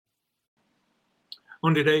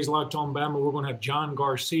On today's Locked On Bama, we're going to have John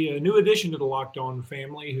Garcia, a new addition to the Locked On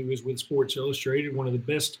family, who is with Sports Illustrated, one of the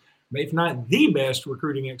best, if not the best,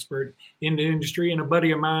 recruiting expert in the industry, and a buddy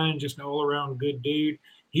of mine, just an all-around good dude.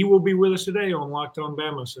 He will be with us today on Locked On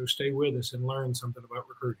Bama, so stay with us and learn something about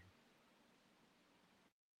recruiting.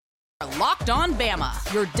 Locked On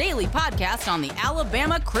Bama, your daily podcast on the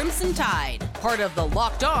Alabama Crimson Tide. Part of the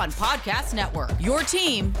Locked On Podcast Network, your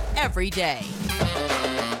team every day.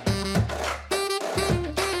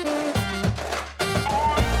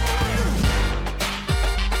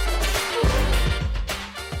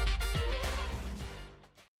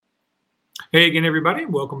 Hey again, everybody.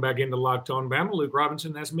 Welcome back into Locked On Bama. Luke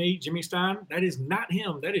Robinson, that's me. Jimmy Stein, that is not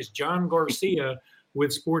him. That is John Garcia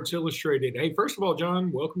with Sports Illustrated. Hey, first of all,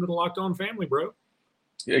 John, welcome to the Locked On family, bro.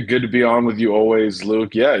 Yeah, good to be on with you always,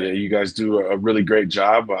 Luke. Yeah, you guys do a really great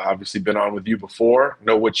job. Obviously been on with you before,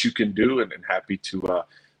 know what you can do, and happy to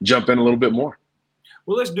jump in a little bit more.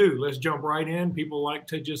 Well, let's jump right in. People like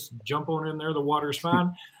to just jump on in there. The water's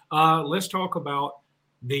fine. Let's talk about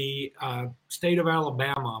the state of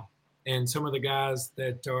Alabama and some of the guys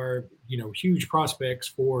that are, huge prospects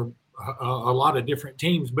for a lot of different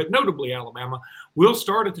teams, but notably Alabama. We'll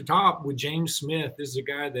start at the top with James Smith. This is a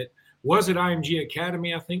guy that was at IMG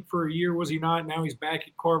Academy, I think, for a year, was he not? Now he's back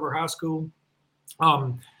at Carver High School.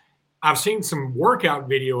 I've seen some workout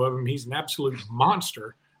video of him. He's an absolute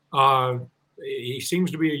monster. He seems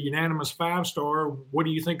to be a unanimous 5-star. What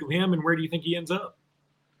do you think of him, and where do you think he ends up?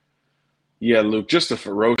 Yeah, Luke, just a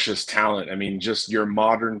ferocious talent. I mean, just your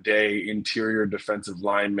modern day interior defensive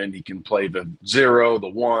lineman. He can play the 0, the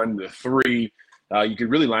 1, the 3. You could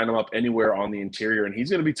really line him up anywhere on the interior, and he's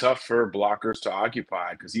going to be tough for blockers to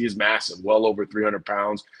occupy because he is massive, well over 300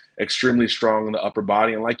 pounds, extremely strong in the upper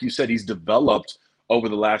body. And like you said, he's developed over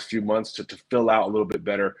the last few months to fill out a little bit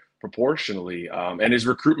better proportionally. And his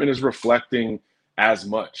recruitment is reflecting as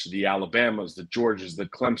much. The Alabamas, the Georgias, the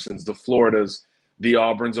Clemsons, the Floridas, the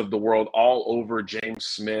Auburns of the world, all over James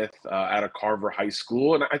Smith at a Carver High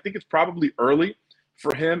School. And I think it's probably early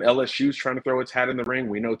for him. LSU's trying to throw its hat in the ring.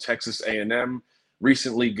 We know Texas A&M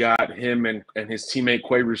recently got him and his teammate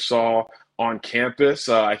Quay Russaw on campus.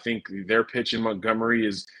 I think their pitch in Montgomery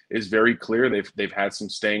is very clear. They've had some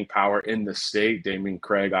staying power in the state. Damon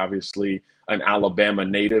Craig, obviously an Alabama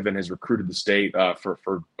native, and has recruited the state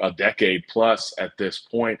for a decade plus at this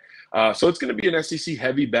point. So it's going to be an SEC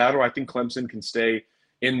heavy battle. I think Clemson can stay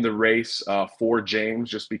in the race for James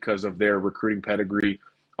just because of their recruiting pedigree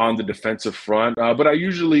on the defensive front. But I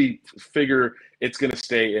usually figure it's going to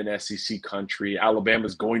stay in SEC country. Alabama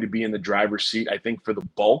is going to be in the driver's seat, I think, for the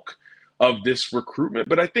bulk of this recruitment.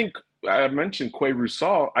 But I think I mentioned Quay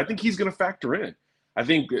Russaw. I think he's going to factor in. I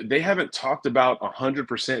think they haven't talked about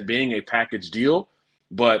 100% being a package deal,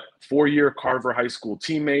 but 4-year Carver High School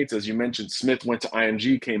teammates. As you mentioned, Smith went to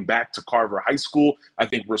IMG, came back to Carver High School. I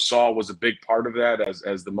think Russaw was a big part of that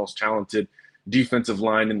as the most talented defensive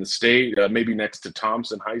line in the state, maybe next to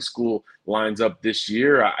Thompson High School lines up this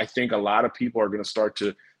year. I think a lot of people are going to start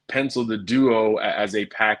to pencil the duo as a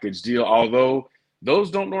package deal, although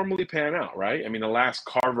those don't normally pan out, right? I mean, the last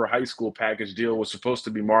Carver High School package deal was supposed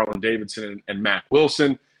to be Marlon Davidson and Mack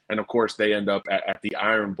Wilson. And, of course, they end up at the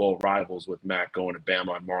Iron Bowl rivals with Mack going to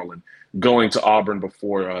Bama and Marlon going to Auburn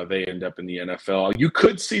before they end up in the NFL. You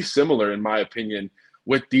could see similar, in my opinion,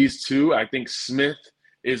 with these two. I think Smith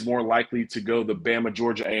is more likely to go the Bama,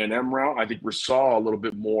 Georgia A&M route. I think Russaw a little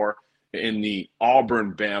bit more in the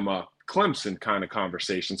Auburn, Bama, Clemson kind of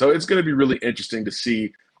conversation. So it's going to be really interesting to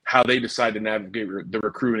see how they decide to navigate the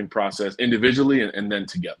recruiting process individually and then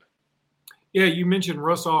together. Yeah, you mentioned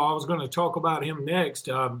Russaw. I was going to talk about him next.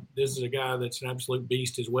 This is a guy that's an absolute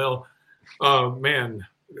beast as well. Man,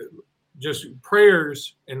 just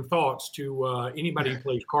prayers and thoughts to anybody who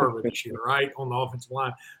plays Carver this year, right, on the offensive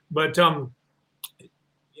line. But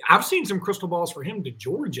I've seen some crystal balls for him to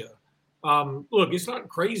Georgia. Look, it's not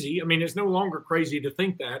crazy. I mean, it's no longer crazy to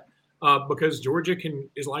think that because Georgia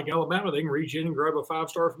is like Alabama. They can reach in and grab a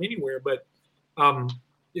 5-star from anywhere. But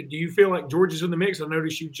do you feel like Georgia's in the mix? I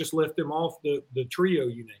noticed you just left them off the trio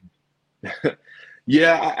you named.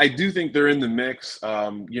 Yeah, I do think they're in the mix.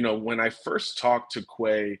 When I first talked to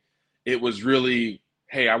Quay, it was really,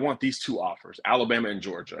 hey, I want these two offers, Alabama and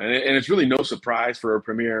Georgia. And it's really no surprise for a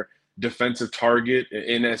premier defensive target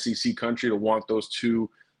in SEC country to want those two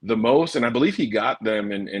the most. And I believe he got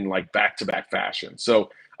them in like back-to-back fashion. So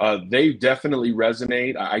they definitely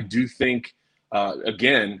resonate. I do think,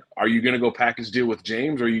 again, are you going to go package deal with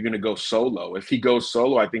James or are you going to go solo? If he goes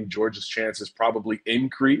solo, I think Georgia's chances probably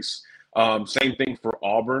increase Same thing for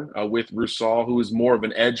Auburn with Rusal, who is more of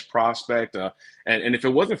an edge prospect. And if it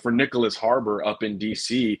wasn't for Nicholas Harbor up in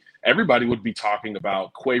D.C., everybody would be talking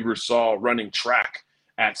about Quay Rusal running track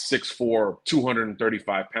at 6'4",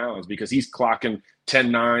 235 pounds, because he's clocking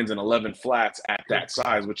 10 nines and 11 flats at that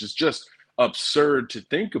size, which is just absurd to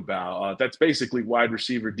think about. That's basically wide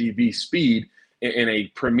receiver DB speed in a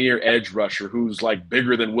premier edge rusher who's like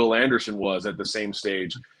bigger than Will Anderson was at the same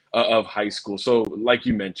stage of high school. So like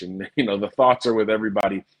you mentioned, the thoughts are with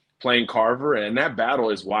everybody playing Carver, and that battle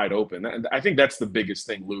is wide open. And I think that's the biggest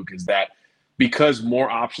thing, Luke, is that because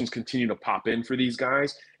more options continue to pop in for these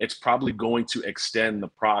guys, it's probably going to extend the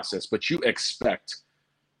process. But you expect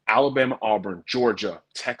Alabama, Auburn, Georgia,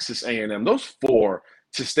 Texas A&M, those four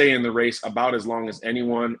to stay in the race about as long as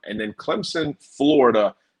anyone. And then Clemson,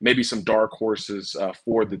 Florida, maybe some dark horses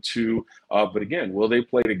for the two. But again, will they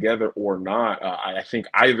play together or not? I think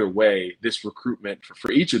either way, this recruitment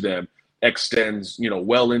for each of them extends,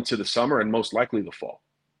 well into the summer and most likely the fall.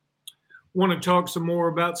 Want to talk some more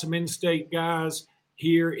about some in-state guys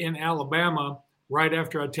here in Alabama right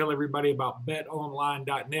after I tell everybody about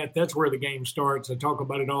betonline.net. That's where the game starts. I talk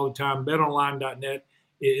about it all the time. Betonline.net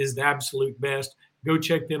is the absolute best. Go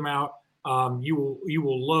check them out. You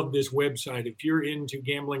will love this website. If you're into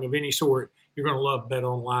gambling of any sort, you're going to love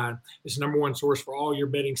BetOnline. It's the number one source for all your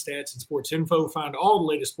betting stats and sports info. Find all the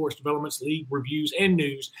latest sports developments, league reviews, and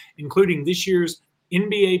news, including this year's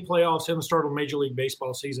NBA playoffs and the start of Major League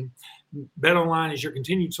Baseball season. BetOnline is your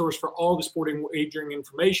continued source for all the sporting wagering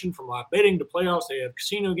information, from live betting to playoffs. They have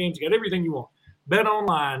casino games. You got everything you want.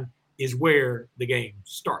 BetOnline is where the game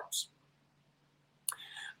starts.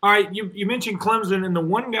 All right, you mentioned Clemson, and the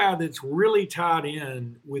one guy that's really tied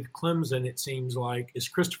in with Clemson, it seems like, is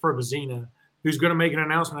Christopher Vezina, who's going to make an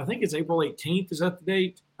announcement. I think it's April 18th. Is that the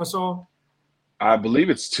date I saw? I believe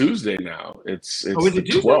it's Tuesday now. It's the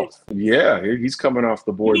Tuesday? 12th. Yeah, he's coming off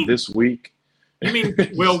the board this week. You mean,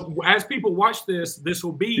 well, as people watch this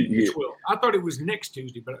will be the 12th. I thought it was next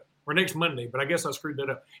Tuesday, or next Monday, but I guess I screwed that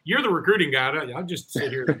up. You're the recruiting guy. I'll just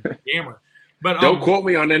sit here and yammer. But don't quote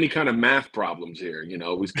me on any kind of math problems here.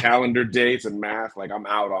 It was calendar dates and math. Like, I'm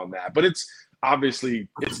out on that. But it's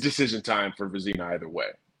decision time for Vezina either way.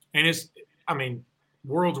 And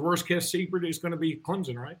world's worst kept secret is going to be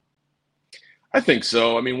Clemson, right? I think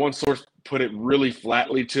so. One source put it really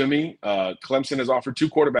flatly to me. Clemson has offered two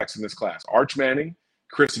quarterbacks in this class, Arch Manning,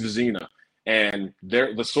 Chris Vezina. And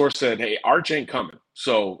the source said, hey, Arch ain't coming.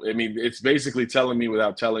 So, it's basically telling me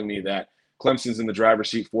without telling me that Clemson's in the driver's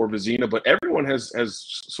seat for Vezina. But everyone has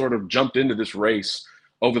sort of jumped into this race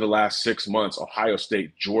over the last 6 months. Ohio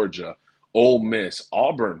State, Georgia, Ole Miss,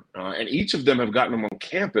 Auburn. And each of them have gotten them on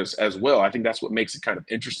campus as well. I think that's what makes it kind of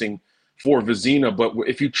interesting for Vezina. But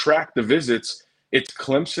if you track the visits, it's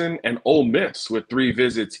Clemson and Ole Miss with 3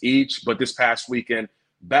 visits each. But this past weekend,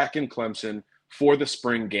 back in Clemson for the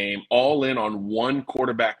spring game, all in on one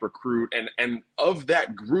quarterback recruit. And of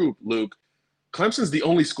that group, Luke, Clemson's the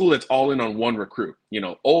only school that's all in on one recruit.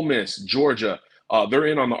 Ole Miss, Georgia, they're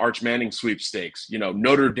in on the Arch Manning sweepstakes.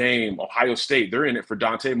 Notre Dame, Ohio State, they're in it for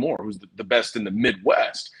Dante Moore, who's the best in the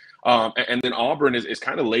Midwest. And then Auburn is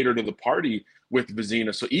kind of later to the party with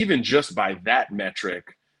Vezina. So even just by that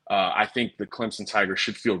metric, I think the Clemson Tigers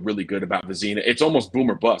should feel really good about Vezina. It's almost boom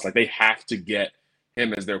or bust. Like, they have to get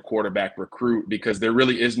him as their quarterback recruit because there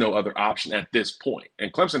really is no other option at this point.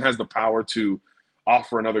 And Clemson has the power to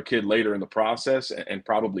offer another kid later in the process and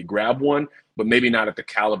probably grab one, but maybe not at the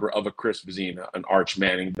caliber of a Chris Vezina, an Arch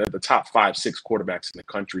Manning, the top 5-6 quarterbacks in the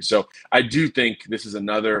country. So I do think this is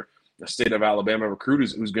another state of Alabama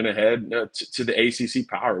recruit who's going to head to the ACC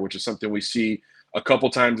power, which is something we see a couple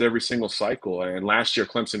times every single cycle. And last year,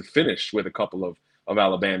 Clemson finished with a couple of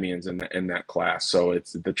Alabamians in that class. So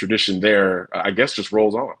it's the tradition there, I guess, just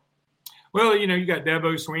rolls on. Well, you got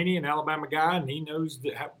Dabo Swinney, an Alabama guy, and he knows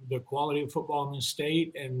the quality of football in the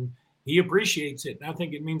state, and he appreciates it. And I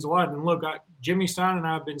think it means a lot. And look, Jimmy Stein and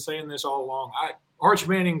I have been saying this all along. Arch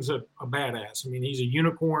Manning's a badass. He's a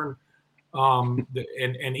unicorn.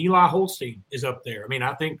 And Eli Holstein is up there.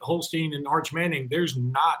 I think Holstein and Arch Manning, there's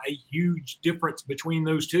not a huge difference between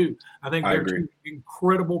those two. I think they're two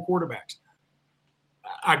incredible quarterbacks.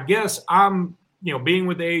 I guess I'm being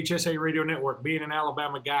with the AHSA radio network, being an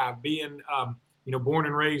Alabama guy, being, born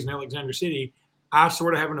and raised in Alexander City, I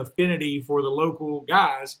sort of have an affinity for the local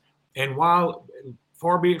guys. And while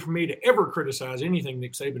far be it from me to ever criticize anything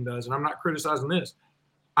Nick Saban does, and I'm not criticizing this,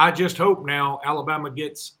 I just hope now Alabama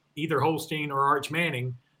gets either Holstein or Arch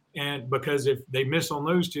Manning. And because if they miss on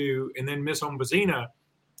those two and then miss on Vezina,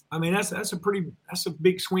 that's a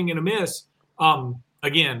big swing and a miss.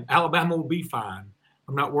 Again, Alabama will be fine.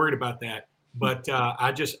 I'm not worried about that. But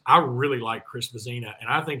I really like Chris Vezina, and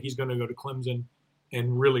I think he's going to go to Clemson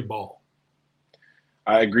and really ball.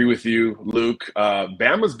 I agree with you, Luke.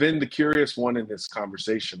 Bama's been the curious one in this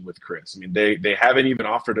conversation with Chris. I mean, they haven't even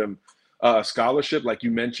offered him a scholarship. Like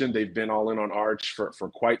you mentioned, they've been all in on Arch for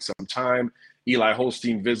quite some time. Eli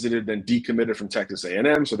Holstein visited, then decommitted from Texas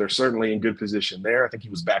A&M, so they're certainly in good position there. I think he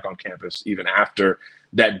was back on campus even after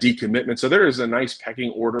that decommitment. So there is a nice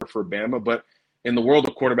pecking order for Bama, but in the world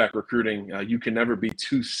of quarterback recruiting, you can never be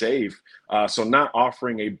too safe. So not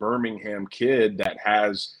offering a Birmingham kid that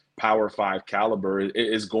has Power 5 caliber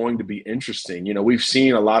is going to be interesting. You know, we've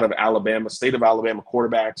seen a lot of state of Alabama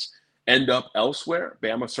quarterbacks end up elsewhere.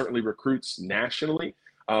 Bama certainly recruits nationally.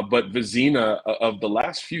 But Vezina of the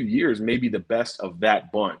last few years may be the best of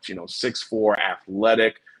that bunch. You know, 6'4",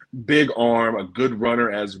 athletic, big arm, a good runner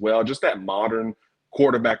as well. Just that modern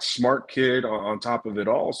quarterback, smart kid on top of it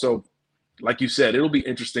all. So, like you said, it'll be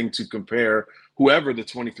interesting to compare whoever the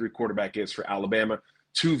 23 quarterback is for Alabama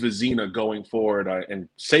to Vezina going forward. And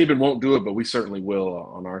Saban won't do it, but we certainly will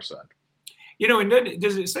on our side. You know, and then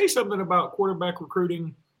does it say something about quarterback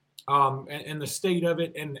recruiting and the state of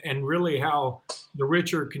it, and really how the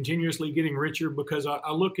rich are continuously getting richer? Because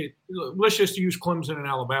I look at, let's just use Clemson and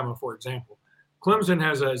Alabama, for example. Clemson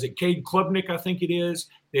has is it Cade Klubnik, I think it is.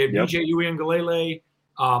 They have DJ Uiagalelei.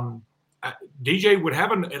 DJ would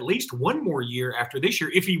have at least one more year after this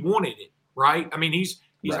year if he wanted it, right? I mean, he's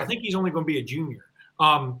right. I think he's only going to be a junior.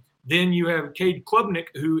 Then you have Cade Klubnik,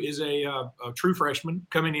 who is a true freshman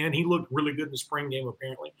coming in. He looked really good in the spring game,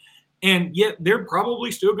 apparently. And yet they're probably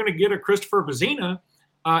still going to get a Christopher Vezina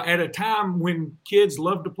at a time when kids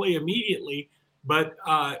love to play immediately. But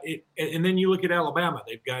and then you look at Alabama.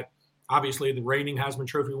 They've got, obviously, the reigning Heisman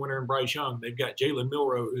Trophy winner in Bryce Young. They've got Jalen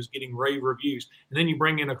Milroe, who's getting rave reviews. And then you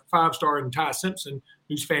bring in a 5-star in Ty Simpson,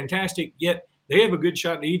 who's fantastic. Yet they have a good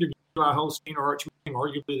shot to either get Eli Holstein or Arch Manning,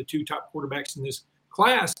 arguably the two top quarterbacks in this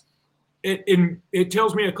class. It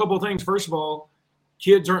tells me a couple of things. First of all,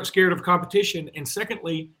 kids aren't scared of competition. And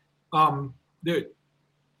secondly, they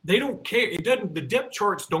don't care. It doesn't. The depth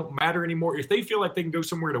charts don't matter anymore. If they feel like they can go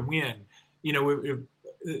somewhere to win, you know, if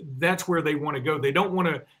that's where they want to go. They don't want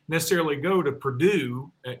to necessarily go to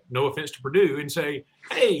Purdue. No offense to Purdue, and say,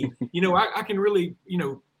 hey, you know, I can really, you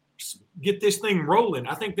know, get this thing rolling.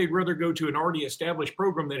 I think they'd rather go to an already established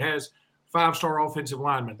program that has 5-star offensive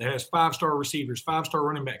linemen, that has 5-star receivers, 5-star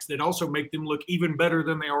running backs, that also make them look even better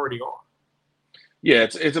than they already are. Yeah,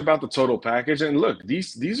 it's about the total package. And look,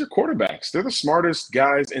 these are quarterbacks. They're the smartest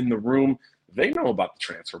guys in the room. They know about the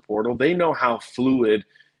transfer portal. They know how fluid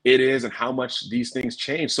it is and how much these things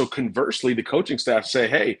change. So conversely, the coaching staff say,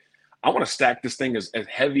 hey, I want to stack this thing as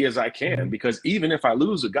heavy as I can, because even if I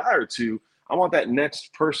lose a guy or two, I want that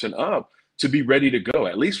next person up to be ready to go,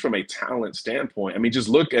 at least from a talent standpoint. I mean, just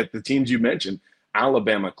look at the teams you mentioned.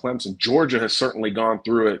 Alabama, Clemson, Georgia has certainly gone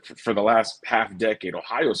through it for the last half decade.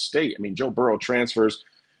 Ohio State, I mean, Joe Burrow transfers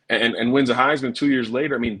and wins a Heisman 2 years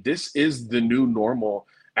later. I mean, this is the new normal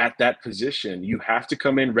at that position. You have to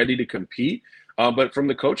come in ready to compete. But from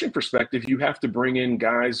the coaching perspective, you have to bring in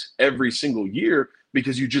guys every single year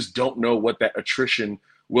because you just don't know what that attrition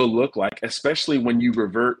will look like, especially when you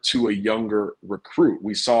revert to a younger recruit.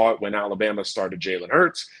 We saw it when Alabama started Jalen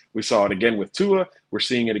Hurts. We saw it again with Tua. We're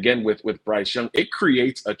seeing it again with Bryce Young. It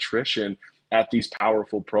creates attrition at these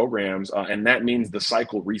powerful programs, and that means the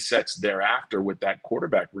cycle resets thereafter with that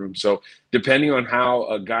quarterback room. So depending on how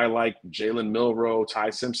a guy like Jalen Milroe,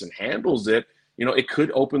 Ty Simpson handles it, you know, it could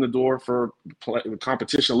open the door for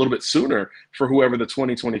competition a little bit sooner for whoever the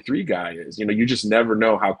 2023 guy is. You know, you just never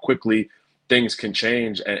know how quickly things can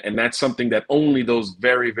change. And that's something that only those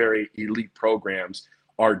very, very elite programs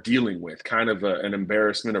are dealing with, kind of an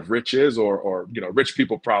embarrassment of riches or, you know, rich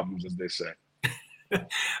people problems, as they say.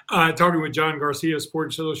 Talking with John Garcia,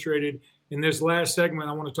 Sports Illustrated. In this last segment,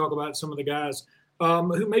 I want to talk about some of the guys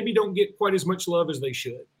who maybe don't get quite as much love as they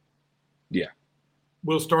should. Yeah.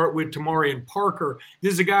 We'll start with Tamarian Parker.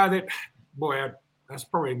 This is a guy that, boy, that's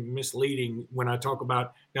probably misleading when I talk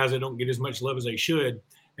about guys that don't get as much love as they should.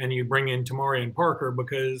 And you bring in Tamarian Parker,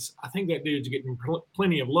 because I think that dude's getting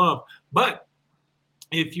plenty of love. But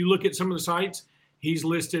if you look at some of the sites, he's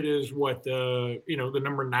listed as the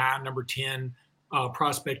number 9, number 10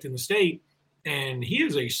 prospect in the state, and he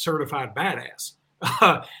is a certified badass.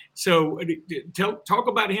 So talk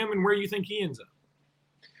about him and where you think he ends up.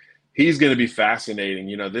 He's going to be fascinating.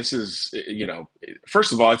 You know, this is, you know,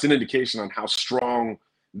 first of all, it's an indication on how strong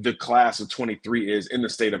the class of 23 is in the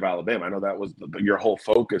state of Alabama. I know that was your whole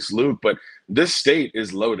focus, Luke, but this state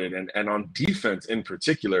is loaded. And on defense in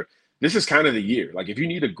particular, this is kind of the year. Like, if you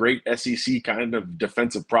need a great SEC kind of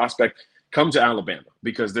defensive prospect, come to Alabama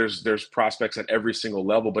because there's prospects at every single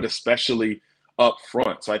level, but especially up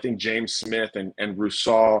front. So I think James Smith and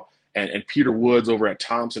Rousseau and Peter Woods over at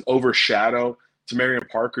Thompson overshadow Tamarian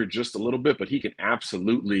Parker just a little bit, but he can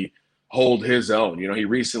absolutely hold his own. He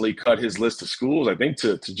recently cut his list of schools, I think,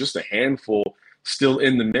 to just a handful still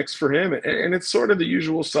in the mix for him. And it's sort of the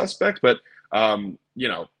usual suspect, but,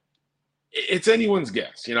 it's anyone's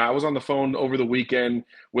guess. I was on the phone over the weekend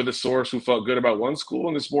with a source who felt good about one school,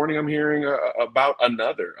 and this morning I'm hearing about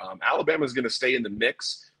another. Alabama is going to stay in the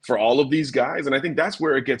mix for all of these guys, and I think that's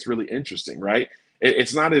where it gets really interesting, right?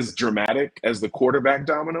 It's not as dramatic as the quarterback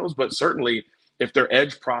dominoes, but certainly if they're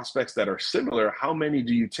edge prospects that are similar, how many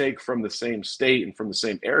do you take from the same state and from the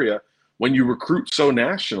same area when you recruit so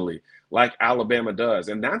nationally like Alabama does?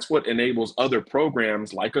 And that's what enables other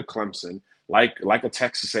programs like a Clemson, like a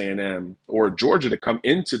Texas A&M or Georgia to come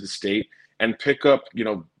into the state and pick up,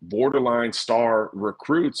 borderline star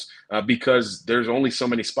recruits because there's only so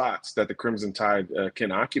many spots that the Crimson Tide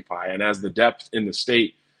can occupy. And as the depth in the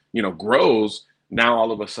state, grows, now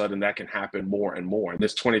all of a sudden that can happen more and more. And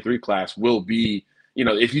this 23 class will be,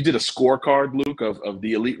 if you did a scorecard, Luke, of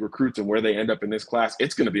the elite recruits and where they end up in this class,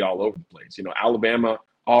 it's going to be all over the place. Alabama,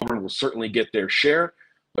 Auburn will certainly get their share,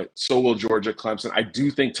 but so will Georgia, Clemson. I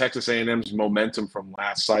do think Texas A&M's momentum from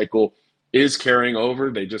last cycle is carrying over.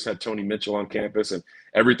 They just had Tony Mitchell on campus, and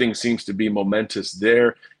everything seems to be momentous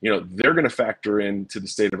there. They're going to factor into the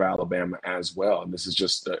state of Alabama as well. And this is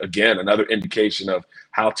just, again, another indication of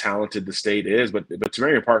how talented the state is. But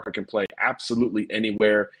Tamarian Parker can play absolutely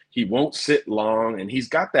anywhere. He won't sit long, and he's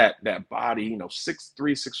got that body, 6'3",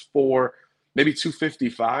 6'4", maybe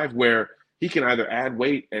 255, where he can either add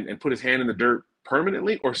weight and put his hand in the dirt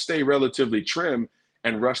permanently or stay relatively trim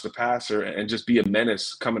and rush the passer and just be a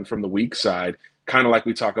menace coming from the weak side, kind of like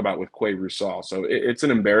we talk about with Quay Rousseau. So it's an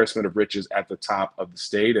embarrassment of riches at the top of the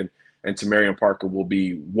state, and Tamarian Parker will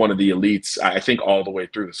be one of the elites, I think, all the way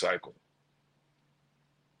through the cycle.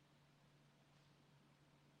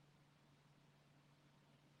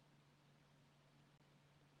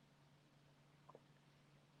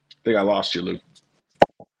 I think I lost you, Luke.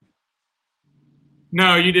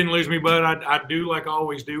 No, you didn't lose me, bud. I do like I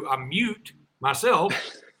always do. I mute myself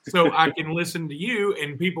so I can listen to you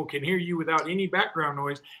and people can hear you without any background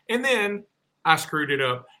noise. And then I screwed it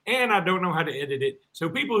up, and I don't know how to edit it. So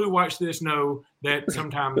people who watch this know that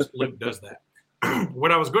sometimes Luke does that.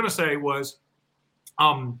 What I was going to say was,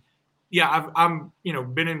 I'm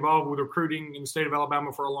been involved with recruiting in the state of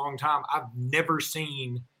Alabama for a long time. I've never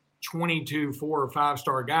seen 22 4- or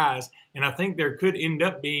 5-star guys, and I think there could end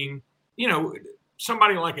up being,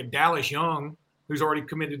 somebody like a Dallas Young, who's already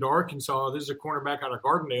committed to Arkansas. This is a cornerback out of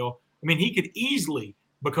Gardendale. I mean, he could easily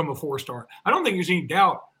become a 4-star. I don't think there's any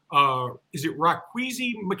doubt. Is it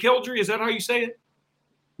Raquezy McElderry? Is that how you say it?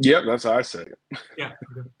 Yep, that's how I say it. Yeah.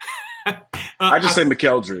 I just say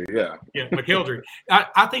McElderry, yeah. Yeah, McElderry.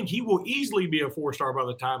 I think he will easily be a 4-star by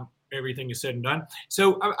the time everything is said and done.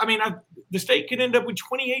 So, the state could end up with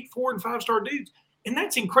 28 4- and 5-star dudes. And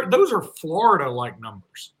that's incredible. Those are Florida-like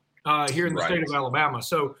numbers here in the state of Alabama.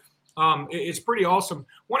 So, it's pretty awesome.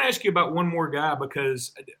 I want to ask you about one more guy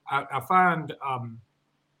because I find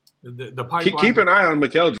the pipeline. Keep an eye on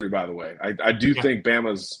McElderry, by the way. I do think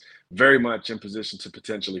Bama's very much in position to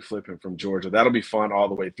potentially flip him from Georgia. That'll be fun all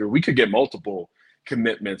the way through. We could get multiple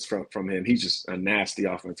commitments from him. He's just a nasty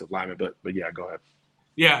offensive lineman. But yeah, go ahead.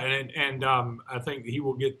 Yeah, and I think he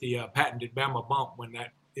will get the patented Bama bump when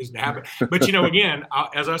that is to happen. But again,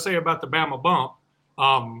 as I say about the Bama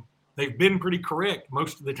bump, they've been pretty correct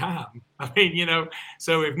most of the time. I mean,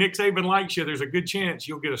 so if Nick Saban likes you, there's a good chance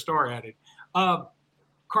you'll get a star added.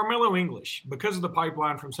 Carmelo English, because of the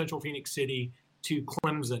pipeline from Central Phoenix City to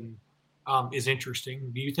Clemson, is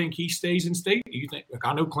interesting. Do you think he stays in state? Do you think?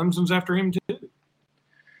 I know Clemson's after him too.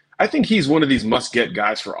 I think he's one of these must-get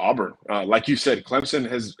guys for Auburn. Like you said, Clemson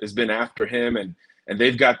has been after him, and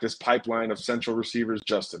they've got this pipeline of central receivers: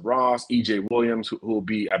 Justin Ross, EJ Williams, who will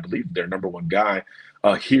be, I believe, their number one guy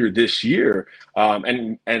here this year.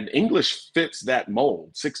 And English fits that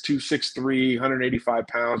mold: 6'2", 6'3", 185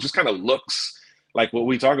 pounds. Just kind of looks like what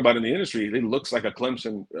we talk about in the industry. He looks like a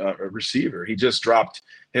Clemson receiver. He just dropped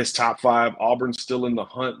his top 5. Auburn's still in the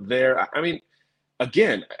hunt there. I mean,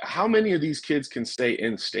 again, how many of these kids can stay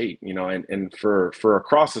in state, and for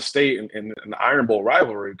across the state and the Iron Bowl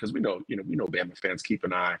rivalry, because we know Bama fans keep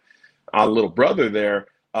an eye on little brother there.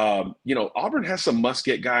 Auburn has some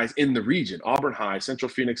must-get guys in the region. Auburn High, Central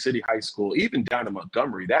Phoenix City High School, even down in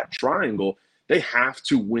Montgomery, that triangle, they have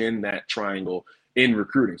to win that triangle in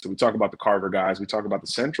recruiting. So we talk about the Carver guys, we talk about the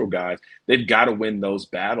Central guys. They've got to win those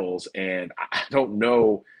battles, and I don't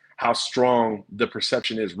know how strong the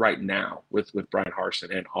perception is right now with Brian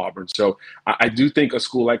Harsin and Auburn. So I do think a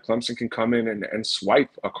school like Clemson can come in and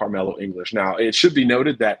swipe a Carmelo English. Now, it should be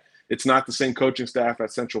noted that it's not the same coaching staff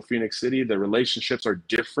at Central Phoenix City. The relationships are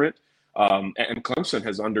different. And Clemson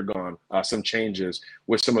has undergone some changes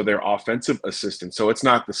with some of their offensive assistants. So it's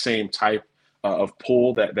not the same type of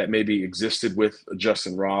pull that maybe existed with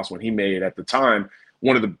Justin Ross when he made, at the time,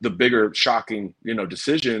 one of the bigger shocking,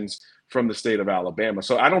 decisions from the state of Alabama.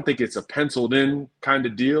 So I don't think it's a penciled in kind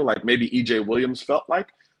of deal like maybe EJ Williams felt like,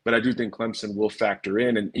 but I do think Clemson will factor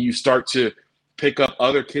in, and you start to pick up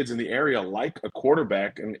other kids in the area like a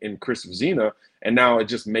quarterback in Chris Vizina, and now it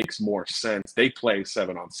just makes more sense. They play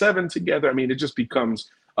 7-on-7 together. I mean, it just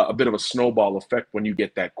becomes a bit of a snowball effect when you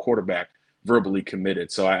get that quarterback verbally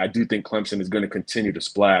committed. So I do think Clemson is going to continue to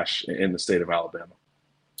splash in the state of Alabama.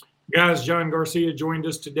 Guys, John Garcia joined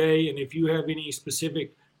us today, and if you have any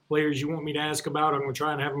specific players you want me to ask about, I'm going to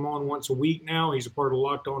try and have him on once a week now. He's a part of the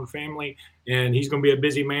Locked On family, and he's going to be a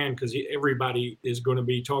busy man because everybody is going to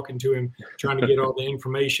be talking to him, trying to get all the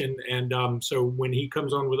information. And so when he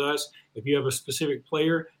comes on with us, if you have a specific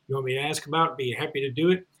player you want me to ask about, be happy to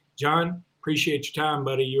do it. John, appreciate your time,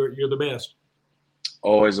 buddy. You're the best.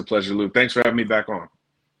 Always a pleasure, Luke. Thanks for having me back on.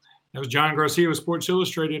 That was John Garcia with Sports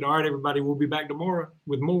Illustrated. All right, everybody, we'll be back tomorrow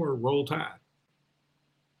with more Roll Tide.